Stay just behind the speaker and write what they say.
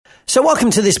So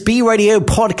welcome to this B Radio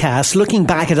podcast, looking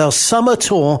back at our summer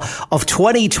tour of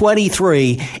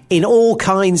 2023 in all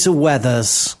kinds of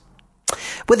weathers.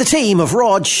 With a team of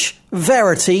Rog,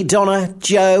 Verity, Donna,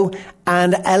 Joe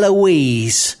and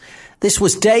Eloise. This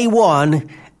was day one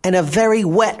in a very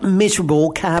wet,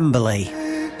 miserable Camberley.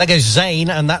 There goes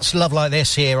Zane, and that's Love Like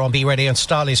This here on B Radio, and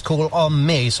Starley's Call on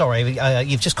me. Sorry,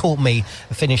 you've just caught me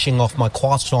finishing off my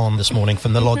croissant this morning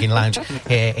from the Login Lounge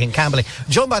here in Camberley.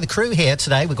 Joined by the crew here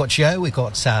today. We've got Joe, we've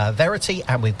got Verity,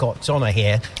 and we've got Donna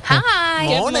here. Hi.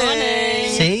 Good morning.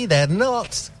 See, they're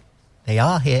not. They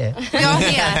are here. We are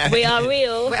here. We are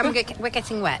real. We're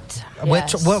getting wet.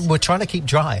 Yes. We're trying to keep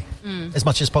dry as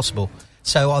much as possible.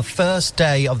 So our first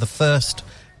day of the first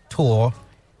tour,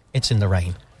 it's in the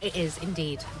rain. It is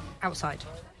indeed outside.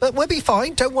 But we'll be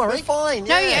fine, don't worry. We're fine,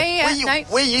 No, yeah. no.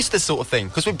 We're used to this sort of thing,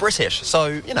 because we're British, so,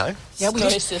 you know. Yeah, we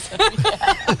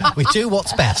do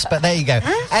what's best, but there you go.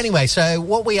 Anyway, so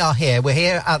what we are here, we're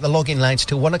here at the Login Lounge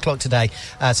till 1 o'clock today.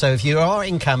 So if you are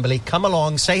in Camberley, come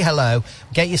along, say hello,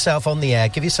 get yourself on the air,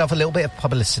 give yourself a little bit of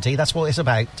publicity. That's what it's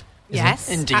about. Yes,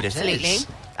 Indeed absolutely. it is.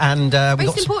 And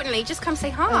Most importantly, just come say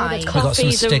hi. we've got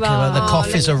some stickers. The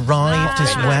coffee's arrived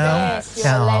as well. Yes,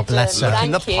 you're a legend. Bless her. Thank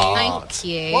In the you. part. Thank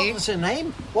you. What was her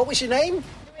name? What was your name?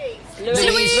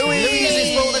 Louise. Louise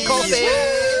is for the coffee.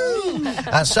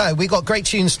 So we got great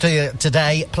tunes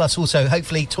today, plus also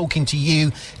hopefully talking to you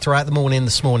throughout the morning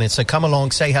this morning. So come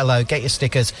along, say hello, get your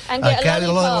stickers, And get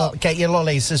a lollipop. get your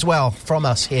lollies as well from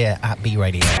us here at B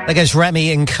Radio. There goes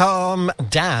Remy and Calm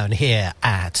Down here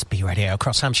at B Radio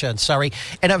across Hampshire and Surrey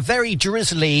in a very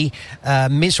drizzly,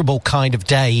 miserable kind of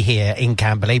day here in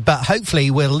Camberley. But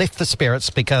hopefully we'll lift the spirits,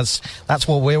 because that's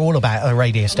what we're all about at a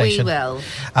radio station. We will.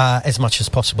 As much as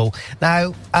possible.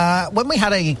 Now, when we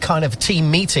had a kind of team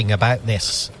meeting about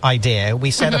this idea,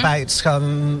 we said about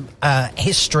some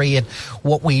history and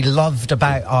what we loved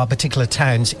about our particular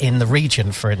towns in the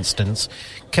region, for instance.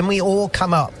 Can we all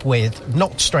come up with,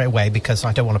 not straight away because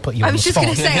I don't want to put you on the spot. I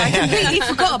was just going to say, I completely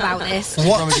forgot about this.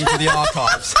 Rummaging through the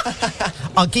archives.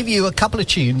 I'll give you a couple of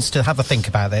tunes to have a think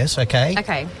about this, okay?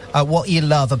 Okay. What you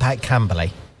love about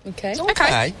Camberley. Okay.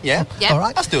 Okay, yeah. Yeah. All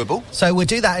right. That's doable. So we'll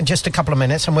do that in just a couple of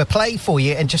minutes, and we'll play for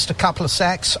you in just a couple of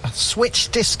secs.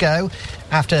 Switch Disco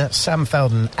after Sam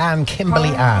Felden and Kimberly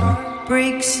Ann.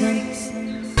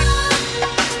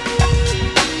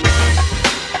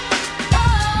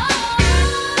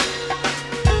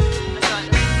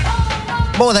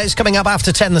 More of those coming up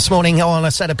after 10 this morning on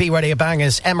a set of B Radio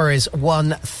Bangers. Emma is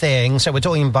One Thing. So we're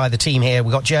talking by the team here.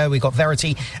 We've got Joe, we've got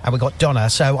Verity, and we've got Donna.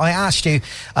 So I asked you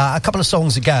a couple of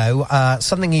songs ago,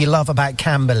 something you love about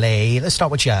Camberley. Let's start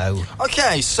with Joe.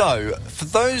 Okay, so, for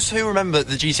those who remember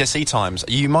the GCSE times,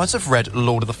 you might have read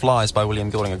Lord of the Flies by William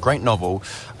Golding, a great novel.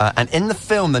 And in the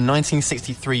film, the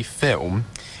 1963 film,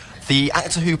 the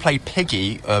actor who played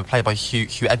Piggy, played by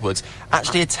Hugh Edwards,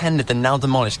 actually attended the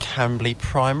now-demolished Camberley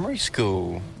Primary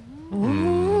School.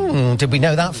 Did we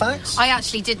know that fact? I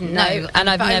actually didn't No, know. and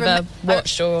I've but I never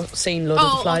watched or seen Lord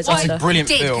of the Flies I either. Brilliant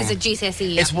did, film. because of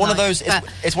GCSE. It's one of those. but,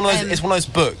 It's one of those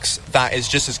books that is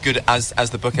just as good as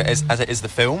the book as it is the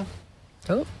film.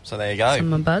 Oh, So there you go.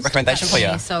 Someone buzzed. Recommendation for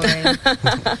you. Sorry.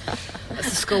 That's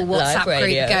the school WhatsApp Live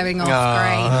radio. group going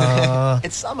off. Great.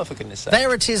 It's summer, for goodness sake.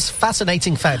 Verity's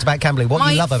fascinating fact about Camberley.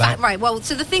 What you love about it. Right, well,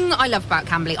 so the thing I love about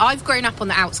Camberley, I've grown up on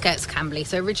the outskirts of Camberley.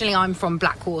 So originally I'm from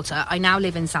Blackwater. I now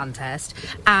live in Sandhurst.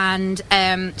 And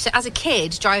so as a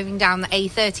kid, driving down the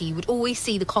A30, you would always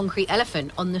see the concrete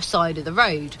elephant on the side of the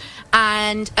road.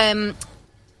 And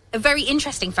a very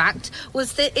interesting fact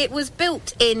was that it was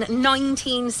built in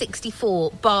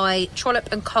 1964 by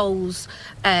Trollope and Coles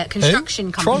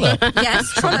construction company. Trollope? Yes,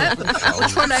 Trollope.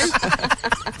 Trollope.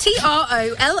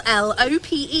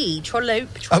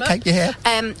 Trollope. Trollope. Okay, yeah.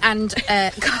 And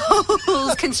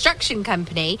Coles Construction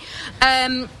Company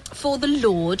for the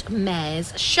Lord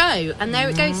Mayor's show. And there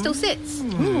it goes, still sits.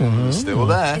 Still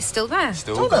there. It's still there.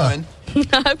 Still going.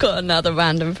 I've got another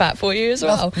random fact for you as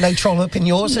well. No Trollope in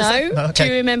yours, is No, there? do Okay.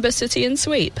 you remember Sooty and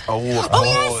Sweep? Oh, of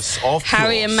course. Of course.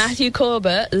 Harry and Matthew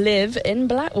Corbett live in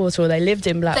Blackwater, or they lived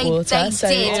in They Blackwater.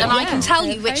 did, and I can tell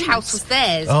you which famous. house was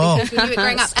theirs Oh. because we knew it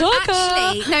growing up. Stalker.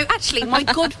 And actually, my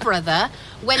godbrother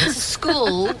went to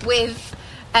school with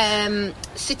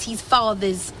Sooty's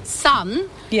father's son.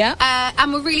 Yeah.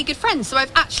 And we're really good friends, so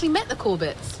I've actually met the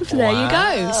Corbetts. There you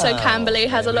go. So Camberley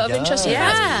has a lot of interesting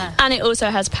Yeah. facts. And it also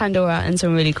has Pandora and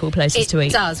some really cool places to It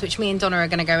eat. does, which me and Donna are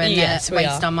going to go and Yes, we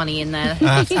waste are. our money in there.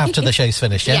 After the show's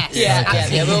finished, yeah?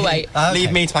 Yes. Yeah, we'll wait. Okay.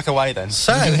 Leave me to pack away then.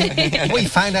 So, we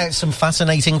found out some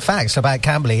fascinating facts about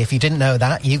Camberley. If you didn't know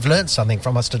that, you've learned something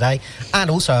from us today. And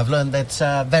also, I've learned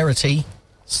that Verity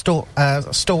stalks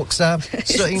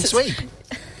Sooty and Sweep.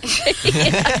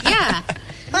 Yeah.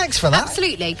 Thanks for that.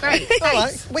 Absolutely. Great. All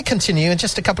Thanks. right, we continue in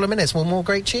just a couple of minutes with more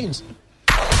great tunes.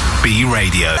 B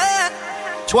Radio.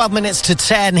 12 minutes to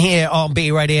 10 here on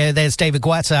B Radio. There's David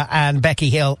Guetta and Becky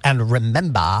Hill. And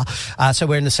remember, so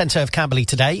we're in the centre of Camberley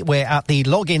today. We're at the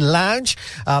Login Lounge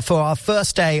for our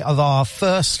first day of our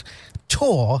first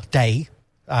tour day.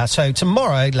 So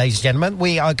tomorrow, ladies and gentlemen,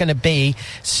 we are going to be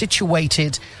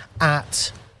situated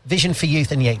at Vision for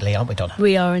Youth in Yateley, aren't we, Donna?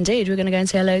 We are indeed. We're going to go and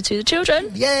say hello to the children.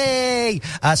 Yay!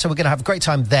 So we're going to have a great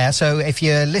time there. So if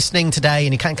you're listening today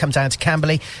and you can't come down to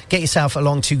Camberley, get yourself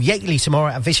along to Yateley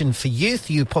tomorrow at Vision for Youth.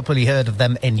 You've probably heard of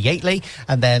them in Yateley.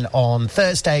 And then on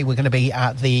Thursday, we're going to be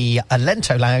at the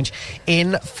Alento Lounge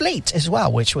in Fleet as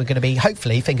well, which we're going to be,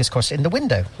 hopefully, fingers crossed, in the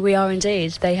window. We are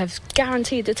indeed. They have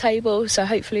guaranteed the table, so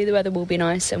hopefully the weather will be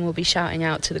nice and we'll be shouting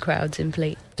out to the crowds in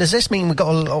Fleet. Does this mean we've got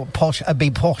a little be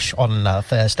posh on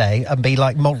Thursday and be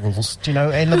like models, do you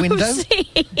know, in the window?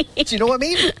 Do you know what I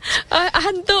mean? I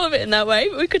hadn't thought of it in that way,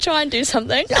 but we could try and do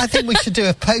something. Yeah, I think we should do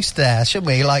a post there, shouldn't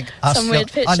we? Like us. Some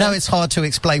weird picture. I know it's hard to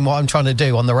explain what I'm trying to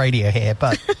do on the radio here,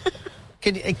 but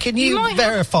can you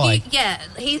verify? I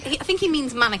think he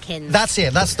means mannequins. That's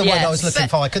it. That's the word I was looking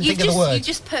for. I couldn't think of the word. You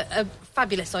just put a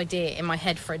fabulous idea in my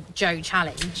head for a Joe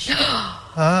challenge. In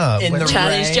the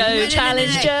Challenge rain. Joe,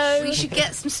 challenge Joe. We should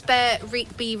get some spare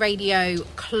B Radio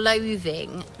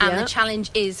clothing, and the challenge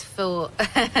is for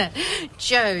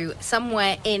Joe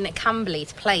somewhere in Camberley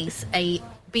to place a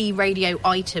B Radio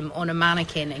item on a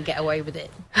mannequin and get away with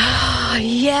it.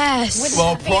 Yes.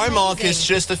 Well, Primark is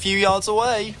just a few yards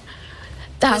away.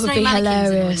 That There's would no be mannequins in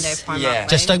the hilarious. window, Primark, Yeah. right?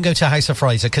 Just don't go to House of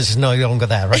Fraser because it's no longer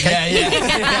there, okay?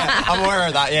 Yeah. I'm aware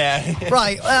of that, yeah.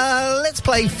 Right, let's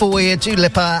play for you Dua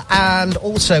Lipa, and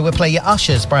also we'll play you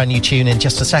Usher's brand new tune in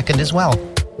just a second as well.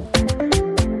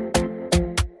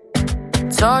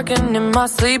 Talking in my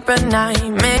sleep at night.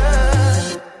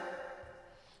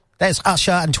 There's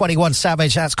Usher and 21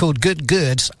 Savage. That's called Good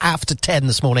Goods after 10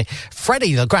 this morning.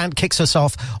 Freddie the Grant kicks us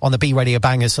off on the B Radio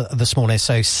Bangers this morning,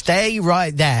 so stay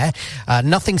right there.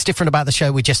 Nothing's different about the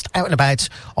show. We're just out and about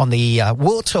on the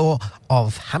world tour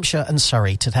of Hampshire and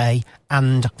Surrey today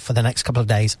and for the next couple of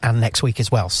days and next week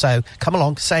as well. So come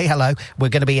along, say hello. We're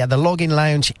going to be at the Login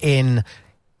Lounge in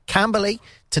Camberley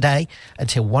today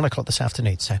until 1 o'clock this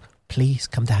afternoon. So please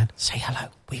come down, say hello.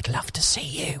 We'd love to see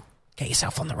you. Get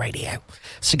yourself on the radio.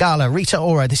 Sigala, Rita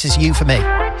Ora, this is You For Me.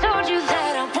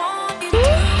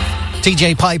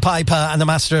 DJ Piper and the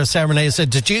Master of Ceremonies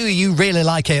said, "Do you really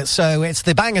like it?" So it's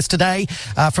the Bangers today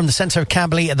from the centre of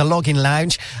Camberley at the Login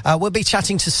Lounge. We'll be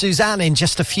chatting to Suzanne in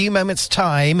just a few moments'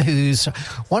 time, who's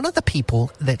one of the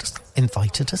people that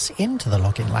invited us into the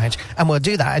Login Lounge. And we'll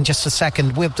do that in just a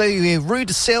second. We'll do Rue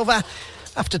de Silva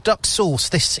after Duck Sauce.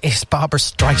 This is Barbara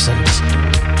Streisand.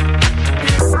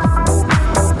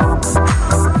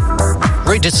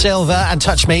 Rue de Silva and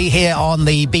Touch Me here on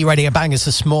the B Radio Bangers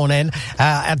this morning.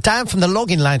 Down from the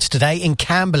Login Lounge today in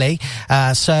Camberley.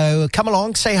 So come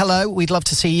along, say hello. We'd love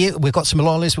to see you. We've got some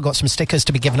lollies, we've got some stickers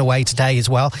to be given away today as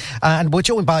well. And we're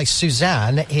joined by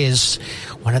Suzanne, is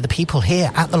one of the people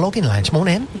here at the Login Lounge.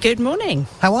 Morning. Good morning.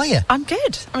 How are you? I'm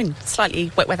good. I mean,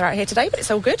 slightly wet weather out here today, but it's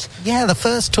all good. Yeah, the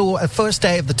first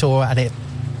day of the tour, and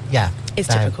it's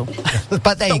typical.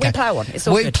 But there you go. We plough on. It's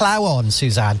all we good. plough on,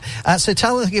 Suzanne. So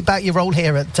tell us about your role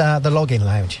here at the Login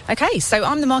Lounge. Okay, so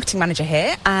I'm the marketing manager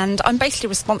here, and I'm basically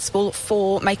responsible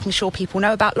for making sure people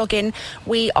know about Login.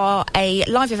 We are a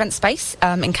live event space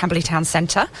in Camberley Town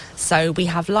Centre. So we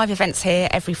have live events here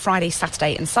every Friday,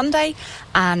 Saturday and Sunday.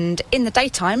 And in the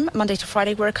daytime, Monday to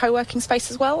Friday, we're a co-working space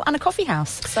as well and a coffee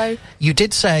house. So you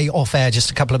did say off air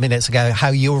just a couple of minutes ago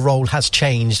how your role has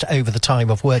changed over the time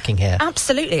of working here.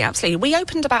 Absolutely. We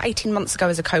opened about 18 months ago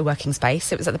as a co-working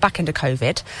space. It was at the back end of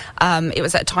COVID. It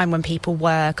was at a time when people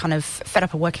were kind of fed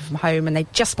up of working from home and they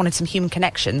just wanted some human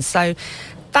connection. So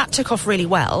that took off really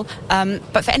well.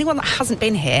 But for anyone that hasn't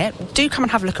been here, do come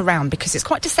and have a look around because it's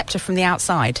quite deceptive from the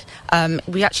outside.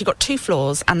 We actually got 2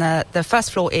 floors, and the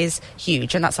first floor is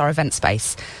huge, and that's our event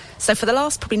space. So for the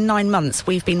last probably 9 months,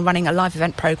 we've been running a live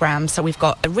event programme. So we've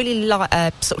got a really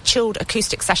sort of chilled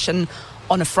acoustic session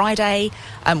on a Friday.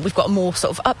 We've got a more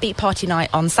sort of upbeat party night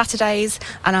on Saturdays,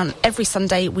 and on every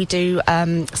Sunday we do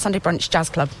Sunday Brunch Jazz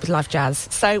Club with live jazz.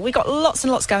 So we got lots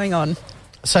and lots going on.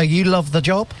 So you love the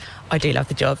job? I do love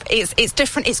the job. It's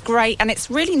different, it's great, and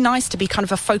it's really nice to be kind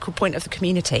of a focal point of the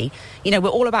community. You know, we're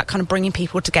all about kind of bringing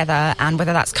people together, and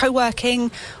whether that's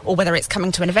co-working or whether it's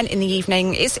coming to an event in the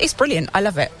evening, it's brilliant. I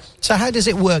love it. So how does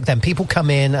it work then? People come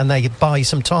in and they buy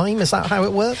some time? Is that how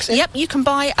it works? Yep, you can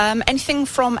buy anything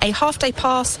from a half-day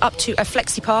pass up to a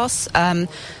flexi pass.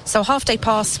 So a half-day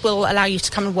pass will allow you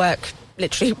to come and work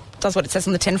literally does what it says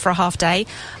on the tin for a half day.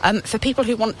 For people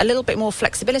who want a little bit more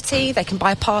flexibility, they can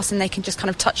buy a pass and they can just kind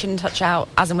of touch in and touch out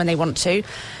as and when they want to.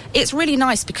 It's really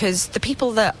nice because the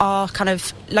people that are kind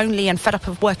of lonely and fed up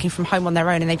of working from home on their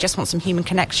own and they just want some human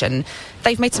connection,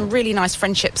 they've made some really nice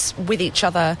friendships with each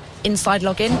other inside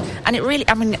Login. And it really,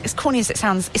 I mean, as corny as it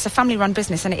sounds, it's a family-run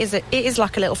business, and it is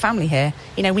like a little family here.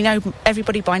 You know, we know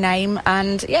everybody by name,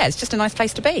 and yeah, it's just a nice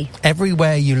place to be.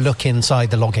 Everywhere you look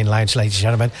inside the Login Lounge, ladies and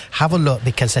gentlemen, have a look,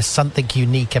 because there's something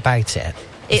unique about it.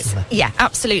 Yeah,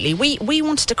 absolutely. We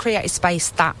wanted to create a space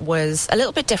that was a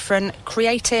little bit different,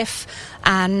 creative,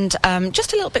 and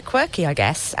just a little bit quirky, I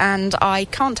guess. And I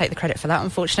can't take the credit for that,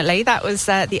 unfortunately. That was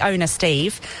the owner,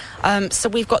 Steve. So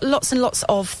we've got lots and lots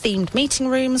of themed meeting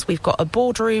rooms. We've got a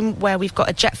boardroom where we've got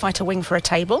a jet fighter wing for a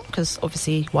table, because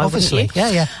obviously, why wouldn't you?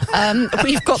 Yeah.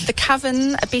 We've got the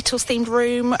cavern, a Beatles-themed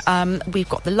room. We've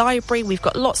got the library. We've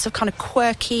got lots of kind of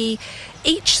quirky...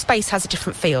 Each space has a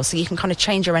different feel, so you can kind of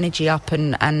change your energy up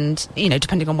and you know,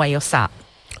 depending on where you're sat.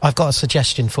 I've got a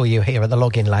suggestion for you here at the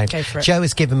Login Lounge. Go for it. Joe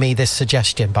has given me this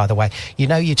suggestion, by the way. You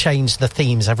know, you change the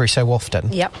themes every so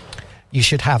often. Yep. You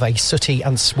should have a sooty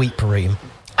and sweep room.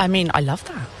 I mean, I love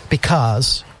that.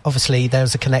 Because, obviously,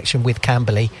 there's a connection with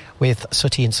Camberley with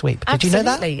sooty and sweep. Did you know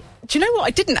that? Do you know what? I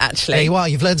didn't actually. There you are.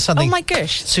 You've learned something. Oh my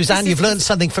gosh, Suzanne, you've learned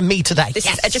something from me today.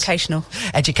 This is educational.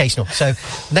 Educational. So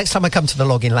next time I come to the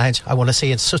Login Lounge, I want to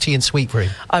see a sooty and sweep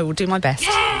room. I will do my best.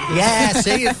 Yeah,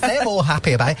 see, they're all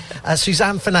happy about it.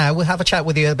 Suzanne, for now, we'll have a chat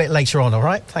with you a bit later on. All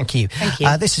right? Thank you. Thank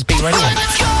you. This is B Radio.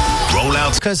 Roll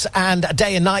out. And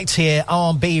day and night here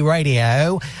on B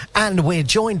Radio, and we're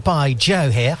joined by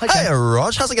Joe here. Hi, Joe. Hey,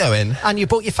 Rog, how's it going? And you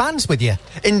brought your fans with you.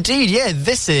 Indeed, yeah.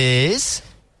 This is...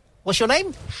 What's your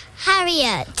name?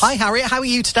 Harriet. Hi, Harriet. How are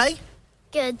you today?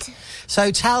 Good. So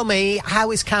tell me,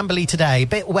 how is Camberley today? A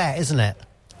bit wet, isn't it?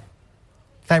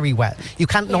 Very wet. You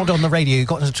can't nod on the radio. You've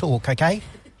got to talk, okay?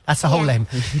 That's the whole aim.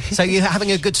 So you're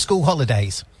having a good school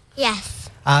holidays?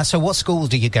 Yes. So what school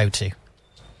do you go to?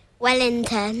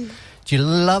 Wellington. Do you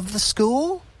love the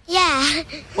school? Yeah.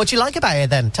 What do you like about it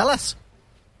then? Tell us.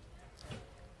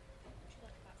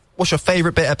 What's your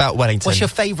favourite bit about Wellington? What's your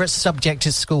favourite subject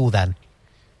at school then?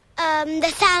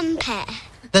 The sandpit.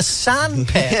 The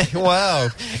sandpit. Wow.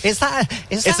 It's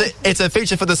a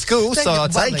feature for the school, so I'll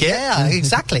take it. Yeah,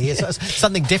 exactly. It's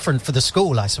something different for the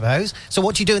school, I suppose. So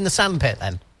what do you do in the sandpit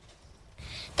then?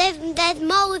 There's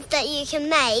moulds that you can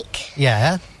make.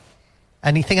 Yeah.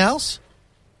 Anything else?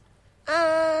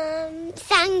 Sandcastles.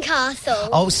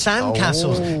 Oh,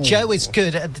 sandcastles. Oh. Joe is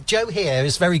good. Joe here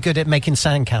is very good at making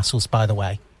sandcastles, by the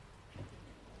way.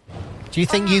 Do you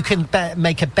think you can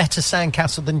make a better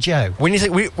sandcastle than Joe? We need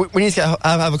to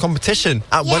have a competition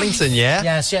at Wellington, yeah?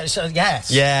 Yes.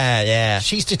 Yeah.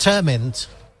 She's determined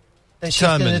that she's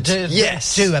going to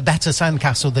do a better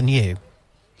sandcastle than you.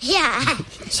 Yeah.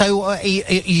 So, are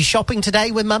you shopping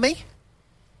today with Mummy?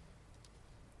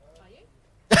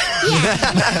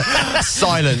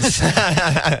 Silence.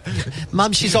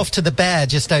 Mum, she's off to the Bear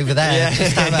just over there. Yeah.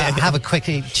 Just have a quick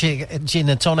gin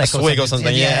and tonic. A swig or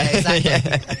something. Yeah,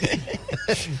 exactly.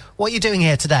 What are you doing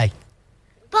here today?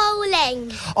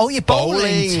 Bowling. Oh, you're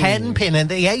bowling 10-pin in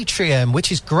the atrium,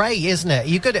 which is great, isn't it? Are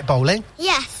you good at bowling?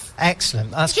 Yes.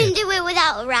 Excellent. That's you can good. do it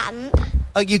without a ramp.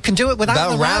 Oh, you can do it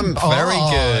without the ramp. Very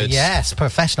good. Yes,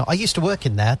 professional. I used to work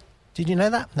in there. Did you know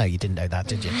that? No, you didn't know that,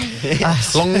 did you?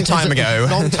 Long time ago.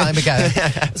 Long time ago.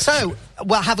 So,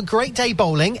 well, have a great day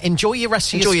bowling. Enjoy your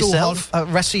rest of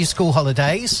your school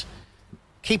holidays.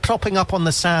 Keep propping up on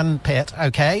the sand pit,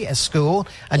 okay, at school.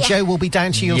 And Joe will be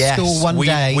down to your school one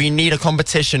day. We need a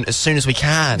competition as soon as we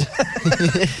can.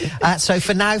 So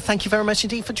for now, thank you very much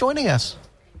indeed for joining us.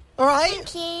 All right.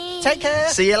 Thank you. Take care.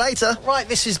 See you later. Right,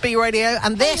 this is B Radio,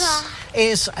 and this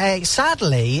is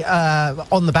sadly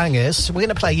on the bangers. We're going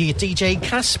to play you DJ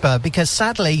Casper, because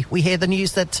sadly we hear the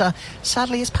news that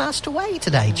sadly has passed away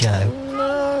today, Joe.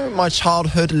 No, my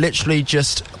childhood literally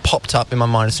just popped up in my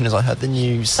mind as soon as I heard the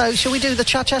news. So shall we do the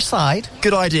cha-cha slide?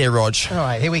 Good idea, Rog. All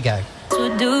right, here we go.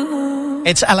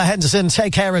 It's Ella Henderson.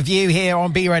 Take care of you here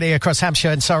on B Radio across Hampshire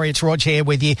and Surrey. It's Rog here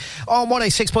with you on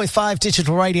 106.5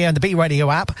 digital radio and the B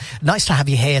Radio app. Nice to have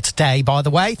you here today, by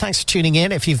the way. Thanks for tuning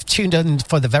in. If you've tuned in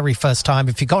for the very first time,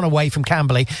 if you've gone away from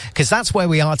Camberley, because that's where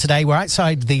we are today. We're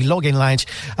outside the Login Lounge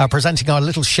presenting our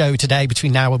little show today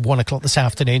between now and 1 o'clock this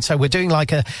afternoon. So we're doing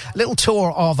like a little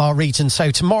tour of our region. So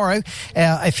tomorrow,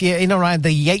 if you're in around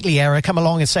the Yateley area, come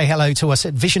along and say hello to us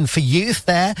at Vision for Youth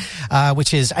there,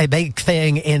 which is a big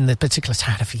thing in the particular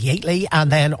particular town of Yateley.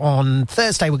 And then on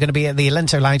Thursday, we're going to be at the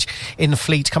Alento Lounge in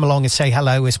Fleet. Come along and say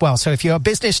hello as well. So if you're a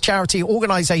business, charity,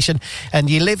 organisation, and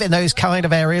you live in those kind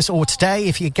of areas, or today,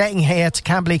 if you're getting here to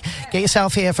Camberley, get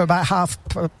yourself here for about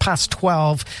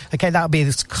 12:30. Okay, that'll be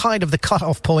kind of the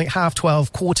cut-off point,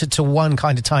 12:30, 1:45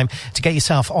 kind of time to get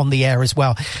yourself on the air as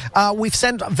well. We've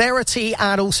sent Verity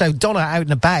and also Donna out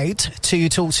and about to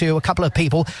talk to a couple of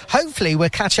people. Hopefully, we'll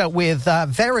catch up with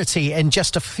Verity in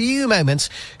just a few moments,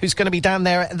 who's going to be down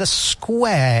there at the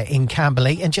Square in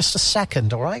Camberley in just a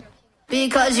second, all right?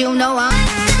 Because you know I'm...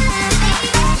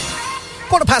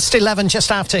 11:15, just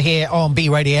after here on B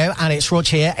Radio, and it's Rog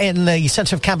here in the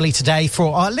centre of Camberley today for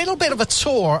a little bit of a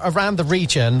tour around the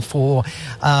region for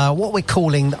what we're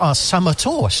calling our summer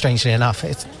tour, strangely enough.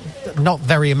 It's not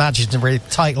very imaginative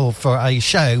title for a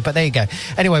show, but there you go.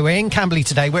 Anyway, we're in Camberley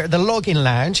today. We're at the Login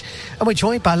Lounge, and we're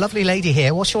joined by a lovely lady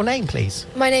here. What's your name, please?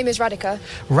 My name is Radhika.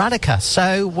 Radhika.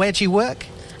 So, where do you work?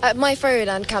 At My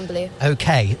Fairyland, Camberley.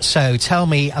 Okay, so tell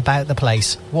me about the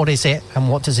place. What is it, and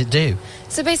what does it do?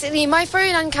 So basically, My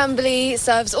Fairyland, Camberley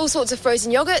serves all sorts of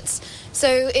frozen yogurts.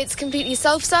 So it's completely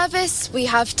self-service. We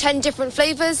have 10 different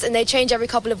flavours, and they change every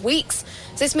couple of weeks.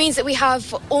 So this means that we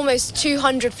have almost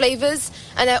 200 flavours,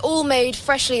 and they're all made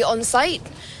freshly on site.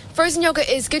 Frozen yogurt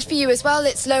is good for you as well.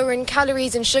 It's lower in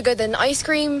calories and sugar than ice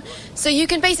cream. So you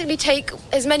can basically take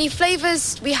as many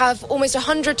flavours. We have almost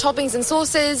 100 toppings and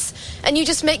sauces, and you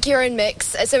just make your own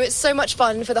mix. So it's so much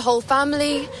fun for the whole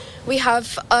family. We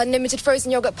have unlimited frozen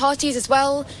yogurt parties as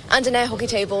well, and an air hockey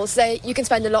table, so you can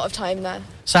spend a lot of time there.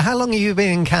 So how long have you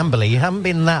been in Camberley? You haven't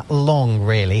been that long,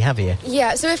 really, have you?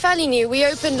 Yeah, so we're fairly new. We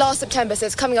opened last September, so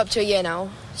it's coming up to a year now.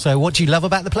 So what do you love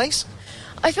about the place?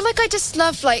 I feel like I just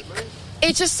love,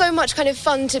 it's just so much kind of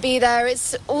fun to be there.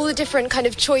 It's all the different kind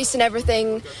of choice and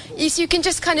everything. You can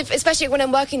just kind of, especially when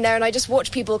I'm working there and I just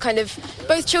watch people kind of,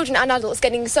 both children and adults,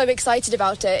 getting so excited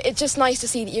about it. It's just nice to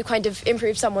see that you kind of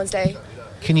improve someone's day.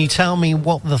 Can you tell me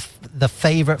what the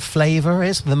favourite flavour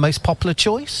is, the most popular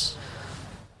choice?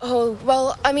 Oh,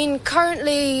 well, I mean,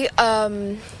 currently,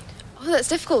 that's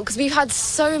difficult because we've had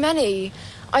so many.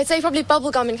 I'd say probably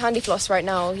bubblegum and candy floss right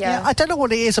now, yeah. I don't know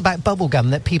what it is about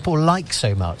bubblegum that people like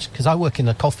so much, because I work in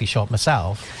a coffee shop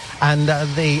myself, and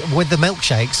with the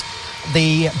milkshakes,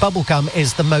 the bubblegum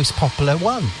is the most popular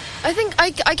one. I think, I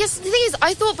guess the thing is,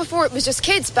 I thought before it was just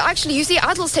kids, but actually you see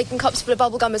adults taking cups full of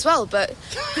bubblegum as well, but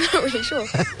I'm not really sure.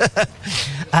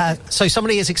 So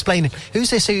somebody is explaining,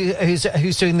 who's this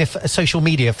who's doing the social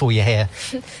media for you here?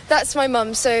 That's my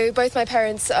mum, so both my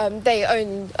parents, they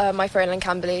own My Fairyland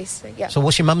Camberley, so yeah. So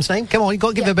what's your mum's name? Come on, you've got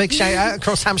to give her a big shout out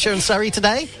across Hampshire and Surrey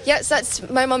today. Yes,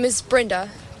 my mum is Brenda.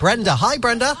 Brenda. Hi,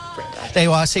 Brenda. There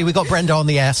you are. See, we got Brenda on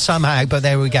the air somehow, but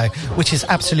there we go, which is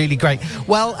absolutely great.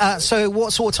 Well, so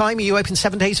what sort of time are you open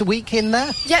 7 days a week in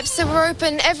there? Yep, so we're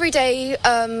open every day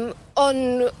from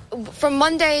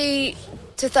Monday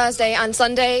to Thursday and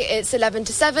Sunday it's 11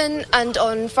 to 7, and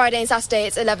on Friday and Saturday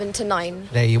it's 11 to 9.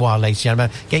 There you are, ladies and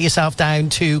gentlemen. Get yourself down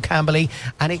to Camberley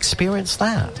and experience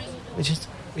that, which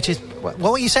is what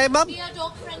were you saying, Mum? We are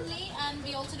dog friendly and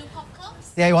we also do pup cups.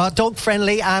 There you are, dog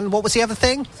friendly, and what was the other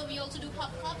thing? So we also do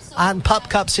pup cups. So and pup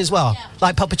cups as well, yeah.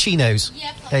 Like puppuccinos.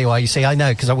 Yeah, there you are, you see, I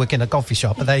know, because I work in a coffee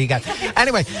shop, but there you go.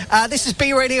 Anyway, this is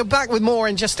B Radio, back with more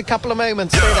in just a couple of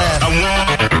moments. Stay there.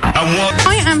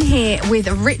 I am here with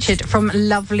Richard from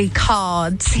Lovely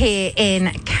Cards here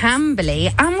in Camberley,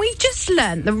 and we just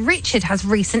learnt that Richard has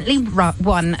recently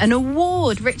won an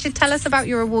award. Richard, tell us about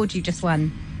your award you just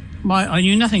won. I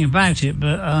knew nothing about it,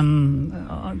 but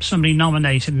somebody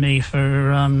nominated me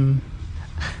for an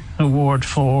award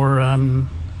for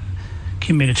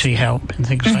community help and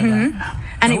things like that.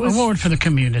 And it was award for the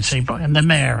community, and the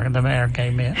mayor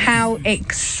gave me it. How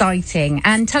exciting!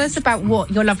 And tell us about what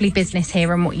your lovely business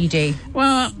here and what you do.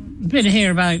 Well, I've been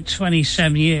here about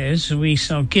 27 years. We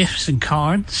sell gifts and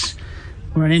cards.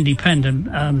 We're an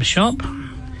independent shop.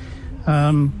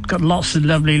 Got lots of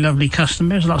lovely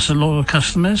customers, lots of loyal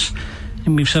customers,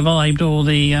 and we've survived all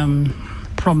the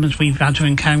problems we've had to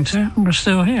encounter, and we're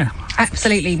still here.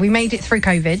 Absolutely. We made it through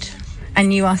COVID,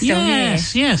 and you are still here.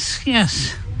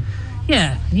 Yes.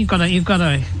 Yeah, you've got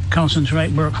to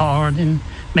concentrate, work hard, and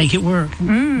make it work,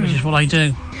 which is what I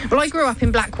do. Well, I grew up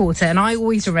in Blackwater, and I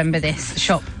always remember this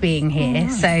shop being here.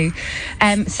 So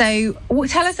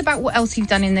tell us about what else you've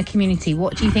done in the community.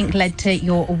 What do you think led to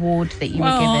your award that you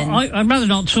were given? I'd rather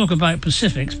not talk about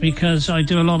specifics because I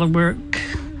do a lot of work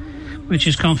which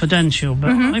is confidential, but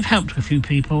I've helped a few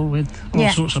people with all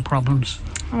sorts of problems.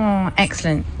 Oh,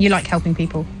 excellent. You like helping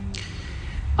people?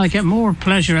 I get more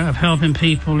pleasure out of helping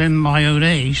people in my old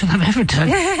age than I've ever done.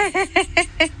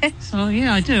 So,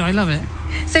 yeah, I do. I love it.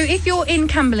 So if you're in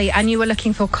Camberley and you were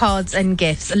looking for cards and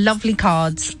gifts, lovely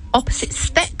cards, opposite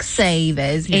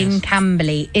Specsavers in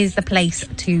Camberley is the place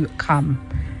to come.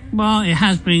 Well, it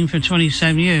has been for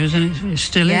 27 years, and it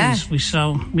still is.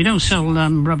 We don't sell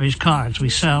rubbish cards. We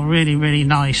sell really, really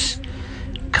nice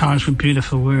cards with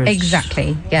beautiful words.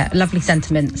 Exactly. Yeah, lovely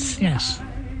sentiments. Yes.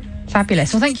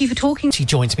 Fabulous. Well, thank you for talking. She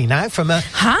joins me now from a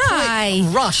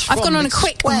quick rush. I've gone on a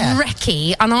quick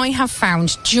recce, and I have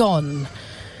found John,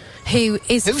 who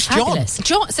is fabulous.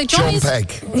 John is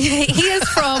Pegg. He is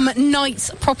from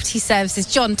Knight's Property Services.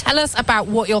 John, tell us about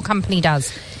what your company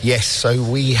does. Yes, so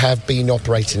we have been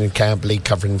operating in Camberley,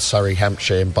 covering Surrey,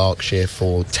 Hampshire and Berkshire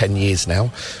for 10 years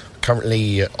now.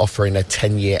 Currently offering a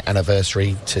 10-year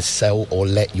anniversary to sell or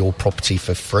let your property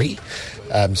for free,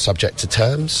 subject to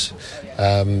terms.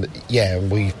 And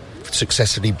we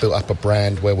successfully built up a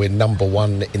brand where we're number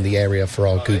one in the area for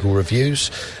our Google reviews.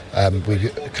 We're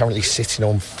currently sitting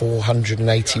on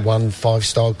 481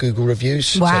 5-star Google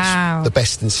reviews. Wow. So it's the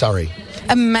best in Surrey.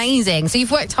 Amazing. So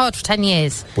you've worked hard for 10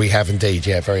 years. We have indeed,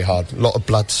 very hard. A lot of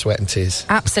blood, sweat and tears.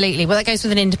 Absolutely. Well, that goes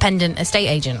with an independent estate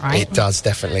agent, right? It does,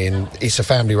 definitely. And it's a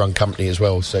family-run company as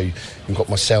well. So you've got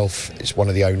myself, it's one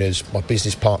of the owners. My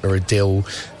business partner, Adil,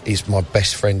 is my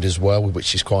best friend as well,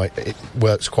 which is it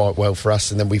works quite well for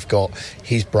us. And then we've got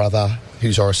his brother,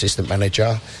 who's our assistant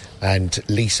manager, and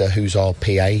Lisa, who's our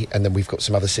PA, and then we've got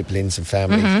some other siblings and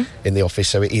family in the office,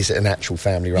 so it is an actual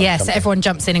family-run company. So everyone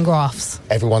jumps in and grafts.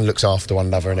 Everyone looks after one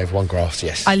another and everyone grafts,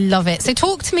 yes. I love it. So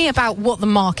talk to me about what the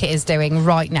market is doing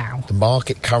right now. The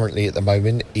market currently at the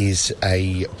moment is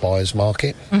a buyer's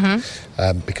market.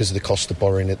 Because of the cost of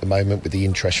borrowing at the moment with the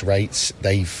interest rates,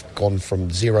 they've gone from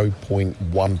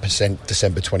 0.1%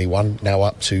 December 21 now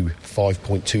up to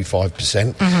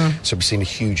 5.25%. So we've seen a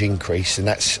huge increase, and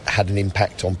that's had an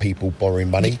impact on people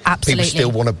borrowing money. Absolutely. People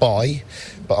still want to buy,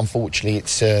 but unfortunately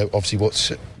it's obviously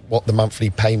what the monthly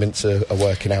payments are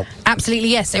working out. Absolutely,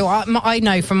 yes. So I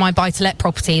know from my buy-to-let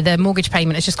property, the mortgage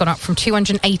payment has just gone up from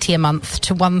 $280 a month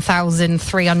to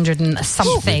 $1,300 and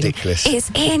something. Ridiculous.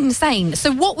 It's insane.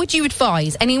 So what would you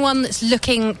advise anyone that's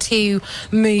looking to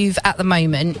move at the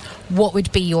moment? What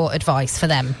would be your advice for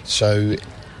them? So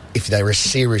if they're a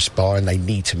serious buyer and they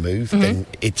need to move, then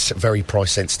it's very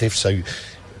price sensitive. So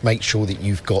make sure that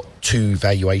you've got 2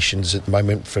 valuations at the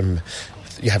moment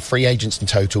you have 3 agents in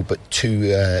total, but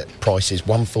 2 prices,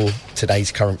 one for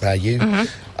today's current value,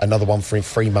 another one for in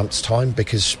 3 months' time,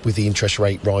 because with the interest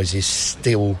rate rises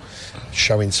still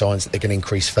showing signs that they're going to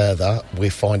increase further,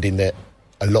 we're finding that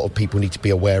a lot of people need to be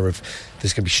aware of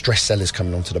there's going to be stress sellers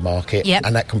coming onto the market,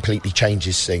 and that completely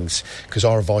changes things. Because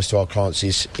our advice to our clients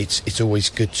is it's always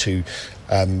good to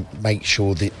make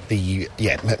sure that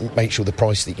make sure the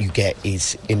price that you get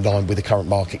is in line with the current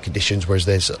market conditions, whereas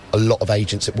there's a lot of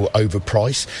agents that will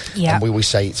overprice. And we always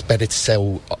say it's better to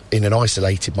sell in an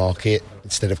isolated market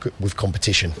instead of with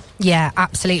competition. Yeah,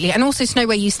 absolutely. And also to know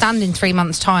where you stand in 3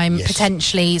 months' time,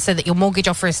 potentially, so that your mortgage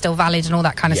offer is still valid and all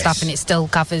that kind of stuff, and it still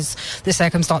covers the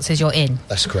circumstances you're in.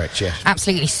 That's correct, yeah.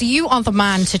 Absolutely. So you are the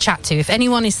man to chat to if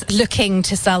anyone is looking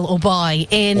to sell or buy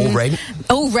in... Or rent.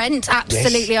 Or rent,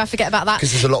 absolutely. I forget about that.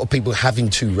 Because there's a lot of people having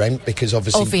to rent because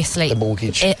obviously the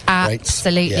mortgage rates.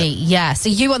 Absolutely, yeah. So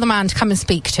you are the man to come and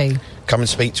speak to. Come and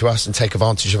speak to us and take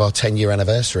advantage of our 10-year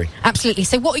anniversary. Absolutely.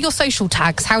 So what are your social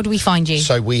tags? How do we find you?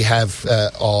 So we have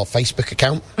our Facebook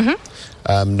account,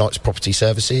 Knight's Property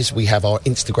Services. We have our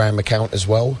Instagram account as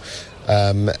well.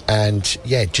 And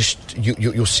yeah, just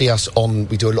you'll see us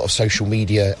we do a lot of social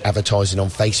media advertising on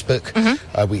Facebook.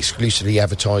 We exclusively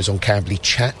advertise on Camberley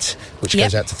Chat, which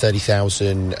goes out to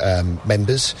 30,000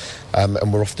 members,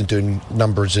 and we're often doing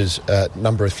number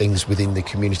of things within the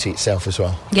community itself as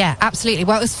well. Yeah, absolutely.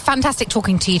 Well, it was fantastic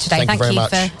talking to you today. Thank you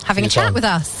for having a chat with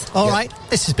us. All right,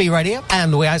 this is B Radio,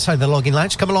 and we're outside the Logging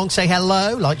Lounge. Come along, say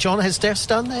hello, like John has just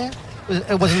done there.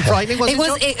 It wasn't frightening, was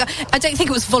it? I don't think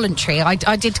it was voluntary.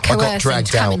 I did coerce him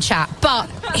to come and chat. But,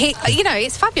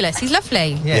 it's fabulous. He's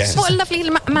lovely. Yes. What a lovely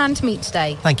man to meet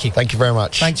today. Thank you. Thank you very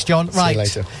much. Thanks, John. Right.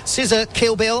 See you later. Scissor,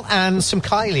 Kill Bill and some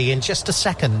Kylie in just a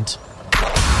second.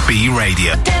 B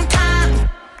Radio.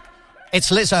 It's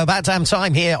Lizzo, about damn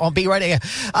time here on B Radio.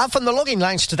 From the Logging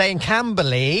Lounge today in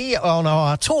Camberley on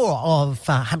our tour of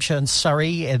Hampshire and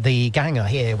Surrey. The gang are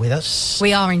here with us.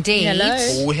 We are indeed.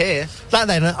 Hello. All here. Now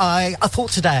then, I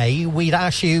thought today we'd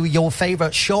ask you your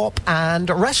favourite shop and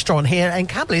restaurant here in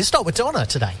Camberley. Let's start with Donna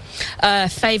today.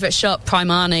 Favourite shop,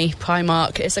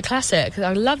 Primark. It's a classic.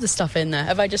 I love the stuff in there.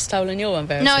 Have I just stolen your one,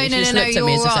 Verity? No, you just looked at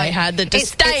me as if I had the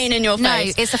disdain in your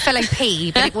face. No, it's a filet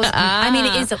P, but it wasn't. I mean,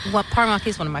 it is. Primark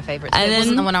is one of my favourites. It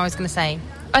wasn't the one I was going to say.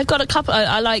 I've got a couple.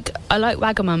 I like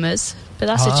Wagamama's, but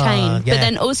that's a chain. Yeah. But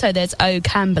then also there's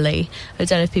Camberley. I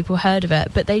don't know if people heard of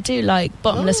it, but they do like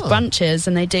bottomless brunches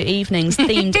and they do evenings,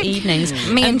 themed evenings.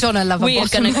 Me and Donna love a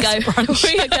bottomless brunch.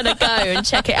 We are going to go and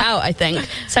check it out, I think.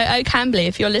 So Camberley,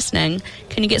 if you're listening,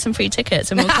 can you get some free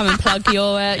tickets and we'll come and plug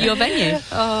your venue?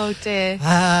 Oh dear.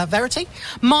 Verity?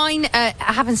 Mine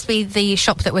happens to be the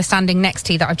shop that we're standing next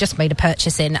to that I've just made a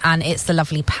purchase in, and it's the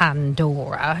lovely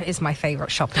Pandora. Is my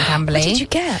favourite shop in Camberley. What did you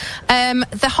get?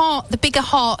 The bigger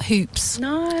heart hoops.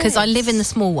 Nice. Because I live in the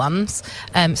small ones,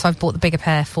 so I've bought the bigger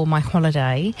pair for my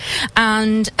holiday.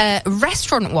 And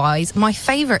restaurant-wise, my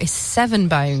favourite is Seven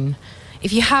Bone.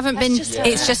 If you haven't been,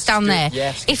 it's just down there.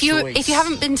 Yes, if you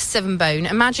haven't been to Seven Bone,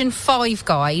 imagine Five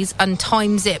Guys and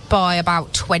times it by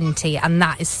about 20, and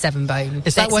that is Seven Bone.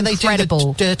 Is that It's when incredible. they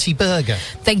do the dirty burger?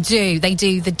 They do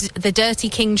the dirty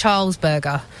King Charles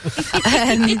burger.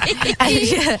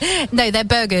 No, their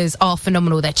burgers are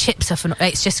phenomenal. Their chips are phenomenal.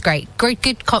 It's just great.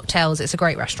 Good cocktails. It's a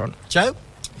great restaurant. Joe?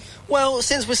 Well,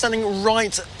 since we're standing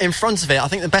right in front of it, I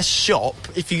think the best shop,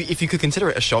 if you could consider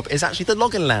it a shop, is actually the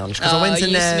Logging Lounge. Because I went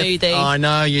in there. Smoothie. I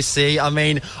know, you see. I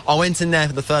mean, I went in there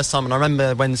for the first time, and I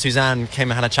remember when Suzanne came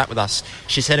and had a chat with us,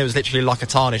 she said it was literally like a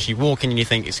TARDIS. You walk in and you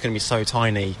think it's going to be so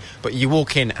tiny, but you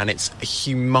walk in and it's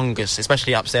humongous,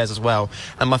 especially upstairs as well.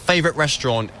 And my favourite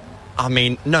restaurant, I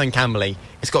mean, knowing Camberley,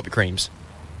 it's got to be Creams.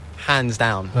 Hands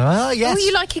down. Oh, yes. Oh,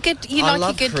 you like a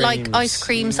good like ice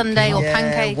cream sundae or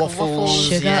pancake waffles, or waffles.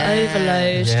 Sugar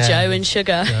overload. Yeah. Joe and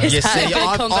sugar. Is You that see, a good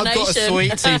I've got a combination?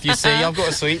 sweet tooth, you see. I've got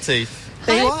a sweet tooth.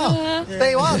 There you are. There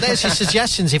you are. There's your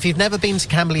suggestions. If you've never been to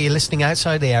Camberley, you're listening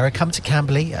outside the area, come to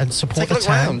Camberley and support Take a the look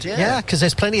town. round, yeah. Because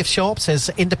there's plenty of shops. There's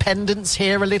independence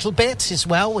here a little bit as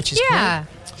well, which is Yeah.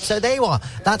 cool. So there you are.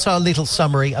 That's our little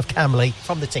summary of Camberley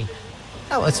from the team.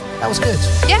 That was good.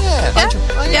 Yeah. I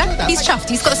enjoyed that. He's chuffed.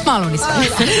 He's got a smile on his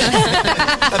face.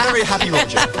 A very happy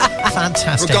Roger,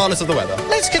 Fantastic. regardless of the weather.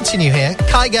 Let's continue here.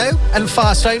 Kygo and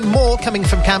Firestone, more coming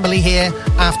from Camberley here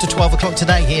after 12 o'clock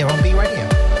today here on B Radio.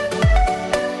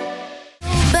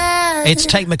 It's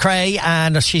Tate McRae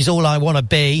and She's All I Want to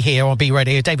Be here on B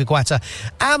Radio. David Guetta,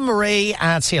 Anne-Marie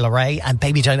and Celia Ray and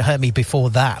Baby Don't Hurt Me before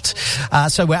that.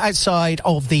 So we're outside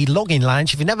of the Logging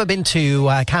Lounge. If you've never been to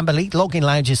Camberley, Logging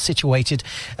Lounge is situated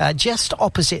just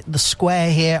opposite the square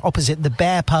here, opposite the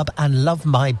Bear Pub and Love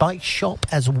My Bike Shop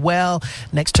as well,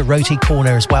 next to Roti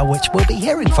Corner as well, which we'll be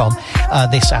hearing from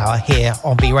this hour here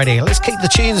on B Radio. Let's keep the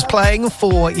tunes playing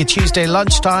for your Tuesday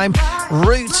lunchtime.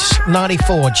 Route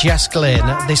 94, Jess Glynn.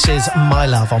 This is My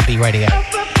Love on B Radio.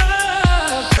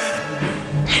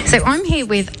 So I'm here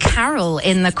with Carol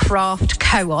in the Craft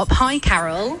Co-op. Hi,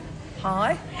 Carol.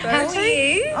 Hi. How are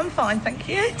you? I'm fine, thank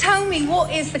you. Tell me, what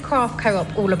is the Craft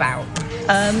Co-op all about?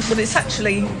 Well, it's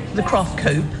actually the Craft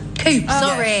Coop. Coop,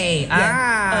 sorry.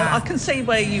 Yeah. I can see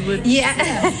where you would you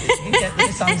get the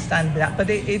misunderstanding with that, but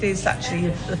it is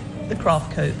actually the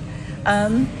Craft Coop.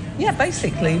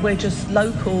 Basically, we're just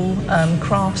local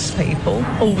craftspeople,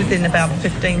 all within about a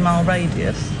 15-mile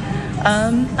radius.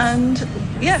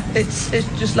 It's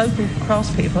just local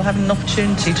craftspeople having an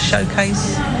opportunity to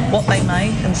showcase what they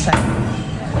make and sell.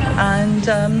 And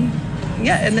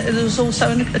and there's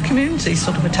also a community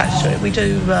sort of attached to it. We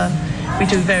do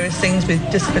various things with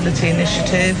Disability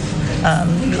Initiative,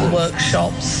 little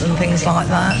workshops and things like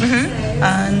that.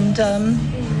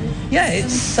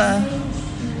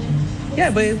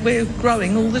 We're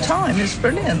growing all the time. It's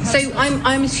brilliant. So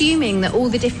I'm assuming that all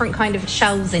the different kind of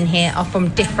shelves in here are from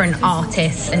different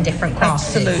artists and different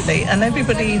crafts. Absolutely, and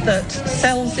everybody that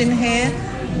sells in here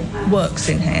works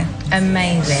in here.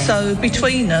 Amazing. So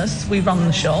between us, we run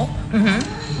the shop.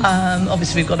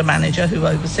 Obviously, we've got a manager who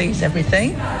oversees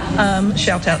everything.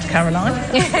 Shout out to Caroline.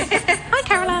 Hi,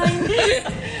 Caroline.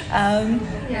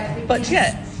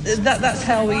 That's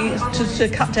how we to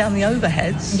cut down the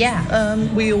overheads.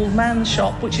 We all man the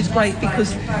shop, which is great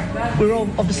because we're all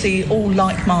obviously all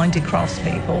like-minded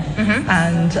craftspeople,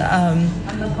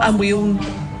 and we all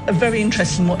are very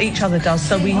interested in what each other does,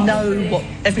 so we know what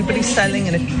everybody's selling,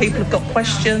 and if people have got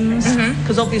questions,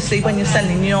 because obviously when you're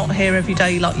selling, you're not here every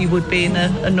day like you would be in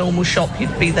a normal shop.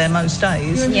 You'd be there most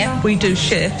days. We do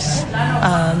shifts,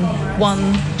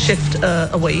 one shift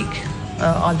a week,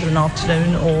 either an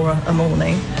afternoon or a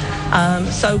morning,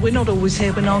 So we're not always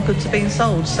here when our goods are being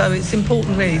sold. So it's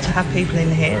important really to have people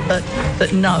in here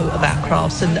that know about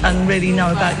crafts and really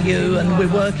know about you, and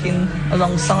we're working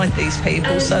alongside these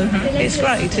people. So it's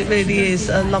great. It really is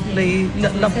a lovely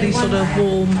sort of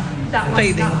warm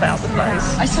feeling about the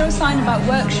place. I saw a sign about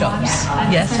workshops.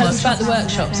 Yes. Tell us about the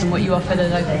workshops and what you offer the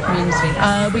local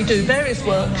community. We do various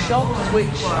workshops,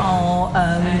 which are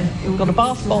we've got a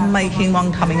bath bomb making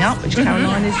one coming up, which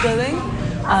Caroline is doing.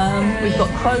 We've got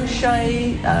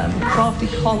crochet, crafty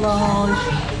collage,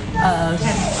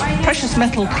 precious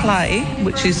metal clay,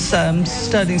 which is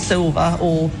sterling silver,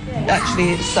 or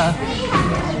actually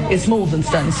it's more than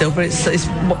sterling silver. It's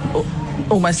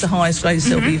almost the highest grade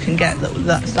silver you can get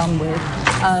that's done with.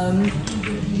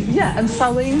 And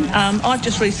sewing. I've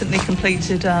just recently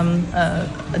completed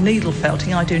a needle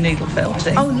felting. I do needle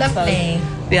felting. Oh, lovely.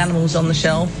 So the animals on the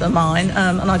shelf are mine,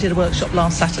 and I did a workshop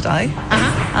last Saturday.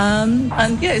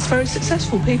 And yeah, it's very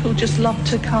successful. People just love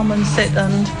to come and sit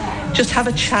and just have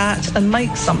a chat and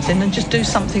make something and just do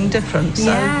something different.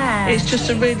 So it's just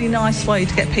a really nice way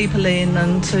to get people in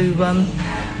and to...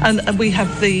 And we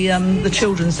have the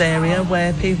children's area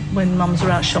where when mums are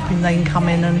out shopping, they can come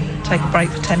in and take a break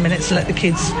for 10 minutes and let the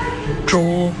kids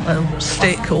draw,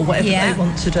 stick or whatever they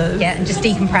want to do. Yeah, and just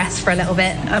decompress for a little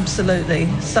bit. Absolutely.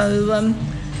 So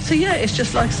yeah, it's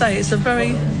just like I say, it's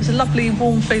a lovely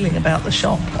warm feeling about the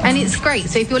shop. And it's great.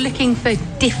 So if you're looking for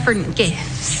different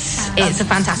gifts, it's a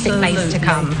fantastic place to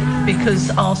come. Because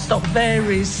our stock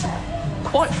varies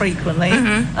quite frequently.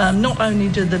 Not only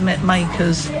do the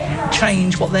makers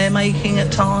change what they're making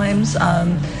at times,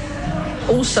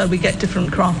 also we get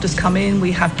different crafters come in,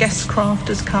 we have guest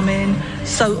crafters come in,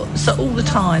 so all the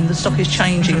time the stock is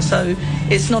changing. So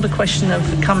it's not a question of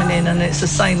coming in and it's the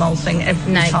same old thing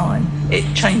every time.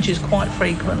 It changes quite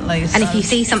frequently. And if you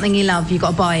see something you love, you've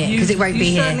got to buy it because it won't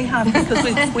be here. You certainly have, because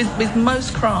with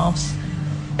most crafts,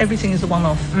 everything is a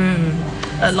one-off.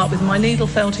 Like with my needle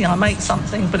felting, I make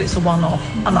something, but it's a one-off,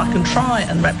 and I can try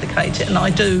and replicate it, and I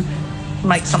do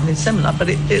make something similar, but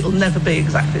it'll never be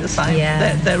exactly the same.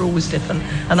 They're always different,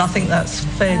 and I think that's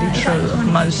fairly true of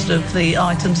most of the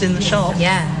items in the shop.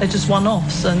 They're just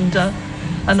one-offs,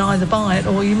 and either buy it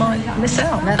or you might miss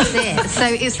out. That's it. So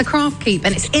it's the Craft Coop,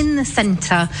 and it's in the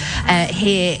centre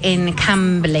here in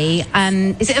Camberley.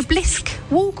 And is it a Blisk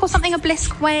Walk or something? A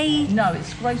Blisk Way? No,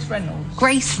 it's Grace Reynolds.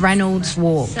 Grace Reynolds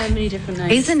Walk. So many different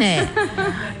names. Isn't it?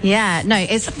 Yeah, no,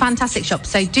 it's a fantastic shop.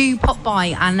 So do pop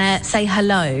by and say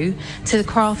hello to the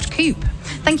Craft Coop.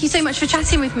 Thank you so much for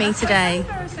chatting with me today.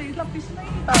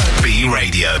 B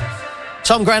Radio.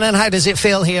 Tom Grennan, how does it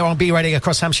feel here on B Radio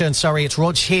across Hampshire and Surrey? It's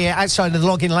Rog here outside of the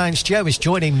Login Lounge. Joe is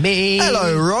joining me.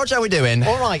 Hello, Rog. How are we doing?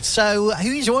 All right. So, who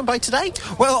are you joined by today?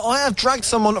 Well, I have dragged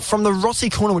someone from the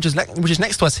Rotty Corner, which is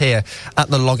next to us here at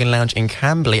the Login Lounge in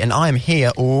Camberley, and I am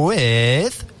here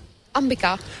with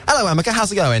Ambika. Hello, Ambika.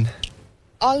 How's it going?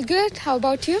 All good. How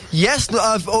about you? Yes,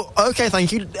 okay,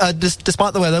 thank you.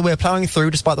 Despite the weather, we're ploughing through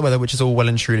despite the weather, which is all well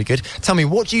and truly good. Tell me,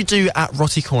 what do you do at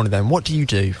Rotty Corner then? What do you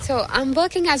do? So I'm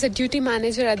working as a duty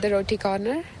manager at the Roti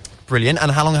Corner. Brilliant. And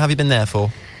how long have you been there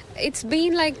for? It's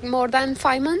been like more than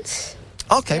 5 months.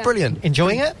 Okay, brilliant.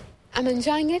 Enjoying it? I'm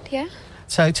enjoying it, yeah.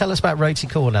 So tell us about Roti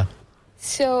Corner.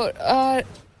 So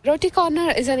Roti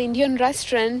Corner is an Indian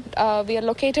restaurant. We are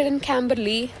located in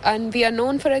Camberley, and we are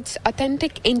known for its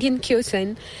authentic Indian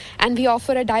cuisine, and we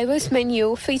offer a diverse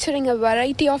menu featuring a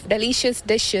variety of delicious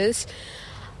dishes,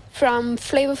 from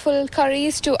flavorful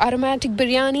curries to aromatic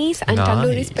biryanis and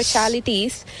tandoori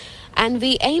specialities. And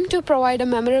we aim to provide a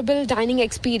memorable dining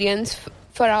experience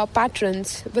for our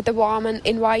patrons with a warm and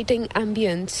inviting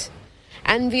ambience.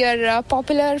 And we are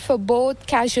popular for both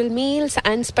casual meals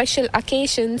and special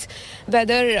occasions,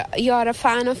 whether you are a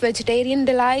fan of vegetarian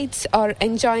delights or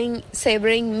enjoying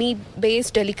savouring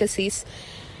meat-based delicacies.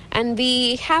 And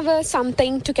we have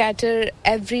something to cater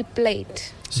every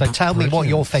plate. So tell me what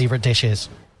your favourite dish is.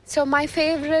 So my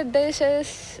favourite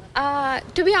dishes,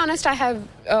 to be honest, I have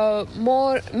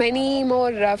many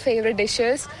more favourite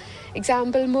dishes.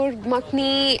 Example, murg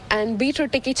makhni and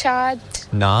beetroot tikki chaat.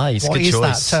 Nice, what good is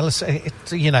choice. That? Tell us,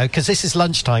 because this is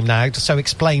lunchtime now, so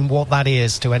explain what that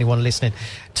is to anyone listening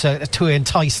to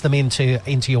entice them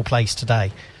into your place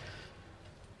today.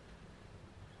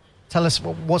 Tell us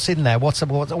what's in there. What's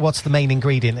the main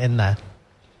ingredient in there?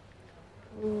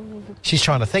 She's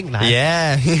trying to think now.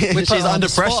 Yeah, she's under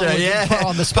pressure. Yeah, put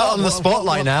on the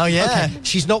spotlight now. Yeah, okay.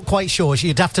 She's not quite sure.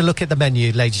 You'd have to look at the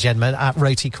menu, ladies and gentlemen, at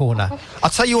Roti Corner. I'll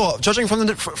tell you what. Judging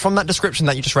from that description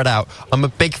that you just read out, I'm a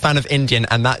big fan of Indian,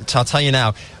 and that I'll tell you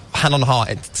now. Hand on heart,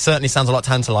 it certainly sounds a lot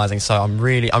tantalising. So I'm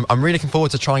really looking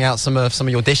forward to trying out some of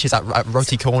your dishes at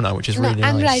Roti Corner, which is really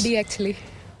nice. I'm ready actually.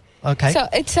 Okay. So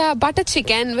it's a butter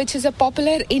chicken, which is a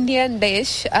popular Indian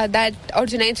dish that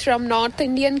originates from North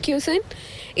Indian cuisine.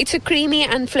 It's a creamy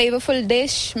and flavorful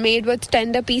dish made with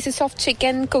tender pieces of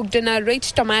chicken cooked in a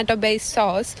rich tomato-based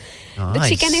sauce. Nice.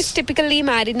 The chicken is typically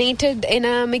marinated in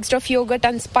a mix of yogurt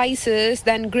and spices,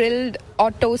 then grilled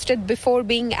or toasted before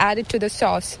being added to the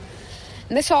sauce.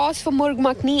 The sauce for murg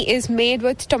makhni is made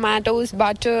with tomatoes,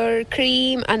 butter,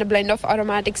 cream, and a blend of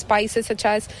aromatic spices such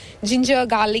as ginger,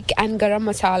 garlic, and garam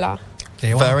masala.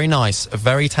 Very nice.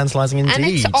 Very tantalising indeed. And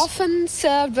it's often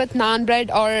served with naan bread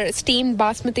or steamed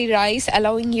basmati rice,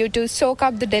 allowing you to soak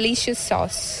up the delicious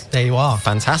sauce. There you are.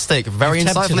 Fantastic. Very You've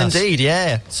tempted insightful us. indeed,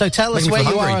 yeah. So tell us where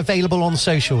you are available on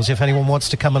socials if anyone wants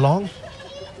to come along.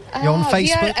 You're on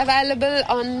Facebook? We are available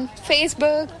on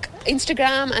Facebook,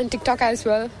 Instagram, and TikTok as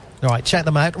well. All right, check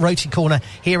them out. Roti Corner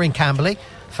here in Camberley.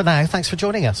 For now, thanks for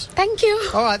joining us. Thank you.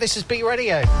 All right, this is B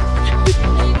Radio.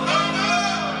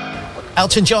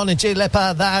 Elton John and Dua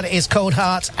Lipa, that is Cold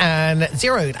Heart, and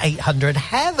 08800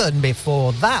 Heaven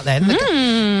before that then.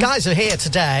 The guys are here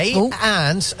today,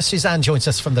 and Suzanne joins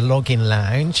us from the Login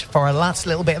Lounge for our last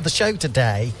little bit of the show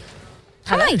today.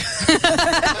 Hi.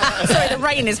 Sorry, the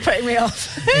rain is putting me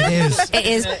off. It is. It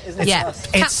is. Yeah.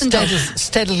 It's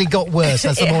steadily got worse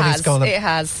as the morning's gone. It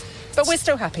has. But we're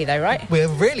still happy though, right? We're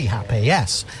really happy,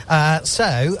 yes.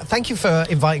 So, thank you for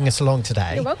inviting us along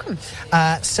today. You're welcome.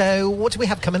 So, what do we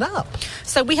have coming up?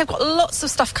 So we have got lots of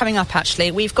stuff coming up,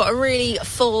 actually. We've got a really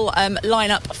full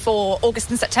lineup for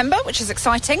August and September, which is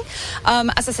exciting.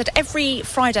 As I said, every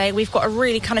Friday we've got a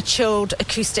really kind of chilled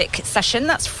acoustic session.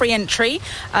 That's free entry.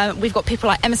 We've got people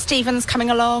like Emma Stevens coming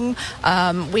along.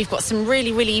 We've got some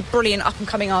really, really brilliant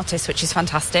up-and-coming artists, which is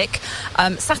fantastic.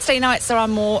 Saturday nights are our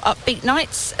more upbeat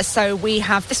nights. So we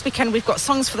have, this weekend, we've got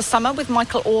Songs for the Summer with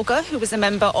Michael Auger, who was a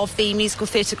member of the musical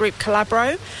theatre group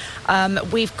Calabro.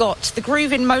 We've got The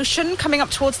Groove in Motion coming up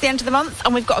towards the end of the month,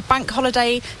 and we've got a bank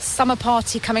holiday summer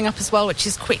party coming up as well, which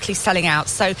is quickly selling out.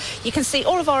 So you can see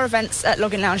all of our events at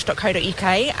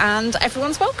loginlounge.co.uk, and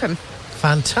everyone's welcome.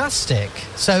 Fantastic.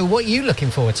 So what are you looking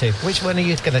forward to? Which one are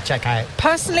you going to check out?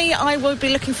 Personally, I will be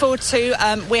looking forward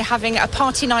to, we're having a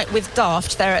party night with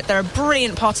Daft. They're a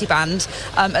brilliant party band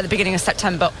at the beginning of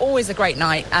September. Always a great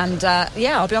night. And,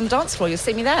 I'll be on the dance floor. You'll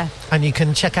see me there. And you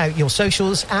can check out your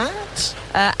socials at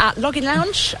Login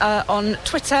Lounge on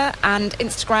Twitter and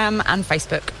Instagram and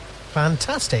Facebook.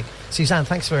 Fantastic. Suzanne,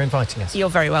 thanks for inviting us. You're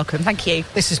very welcome. Thank you.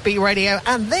 This is B Radio,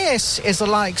 and this is the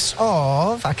likes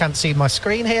of... I can't see my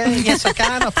screen here. Yes, I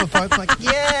can. Up above.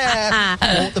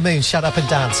 Yeah. Walk the Moon, Shut Up and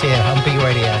Dance here on B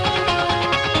Radio.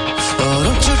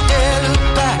 Don't you dare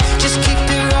look back. Just keep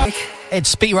it right.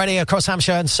 It's B Radio across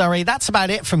Hampshire and Surrey. That's about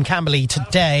it from Camberley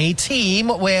today. Team,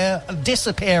 we're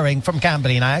disappearing from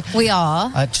Camberley now. We are.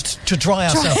 To dry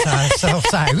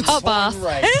ourselves out. Hot bath.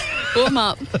 Warm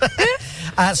up.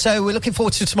 So we're looking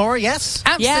forward to tomorrow, yes?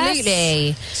 Absolutely.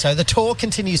 Yes. So the tour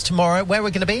continues tomorrow. Where are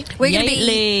we going to be? We're going to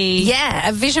be,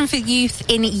 a Vision for Youth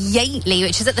in Yateley,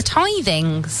 which is at the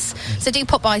Tithings. So do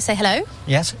pop by, say hello.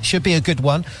 Yes, should be a good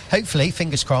one. Hopefully,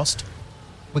 fingers crossed.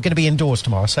 We're going to be indoors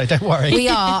tomorrow, so don't worry. We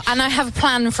are, and I have a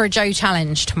plan for a Joe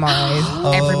challenge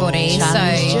tomorrow, everybody.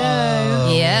 Challenge so,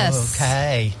 Joe. Yes.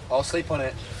 Okay. I'll sleep on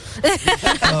it.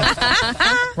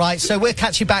 Right, so we'll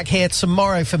catch you back here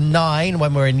tomorrow from 9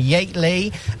 when we're in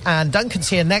Yateley, and Duncan's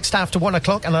here next after 1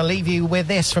 o'clock, and I'll leave you with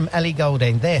this from Ellie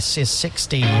Goulding. This is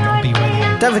 16 on B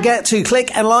Radio. Don't forget to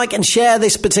click and like and share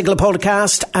this particular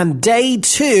podcast, and day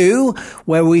 2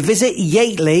 where we visit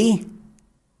Yateley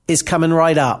is coming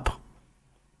right up.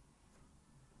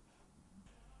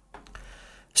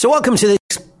 So welcome to the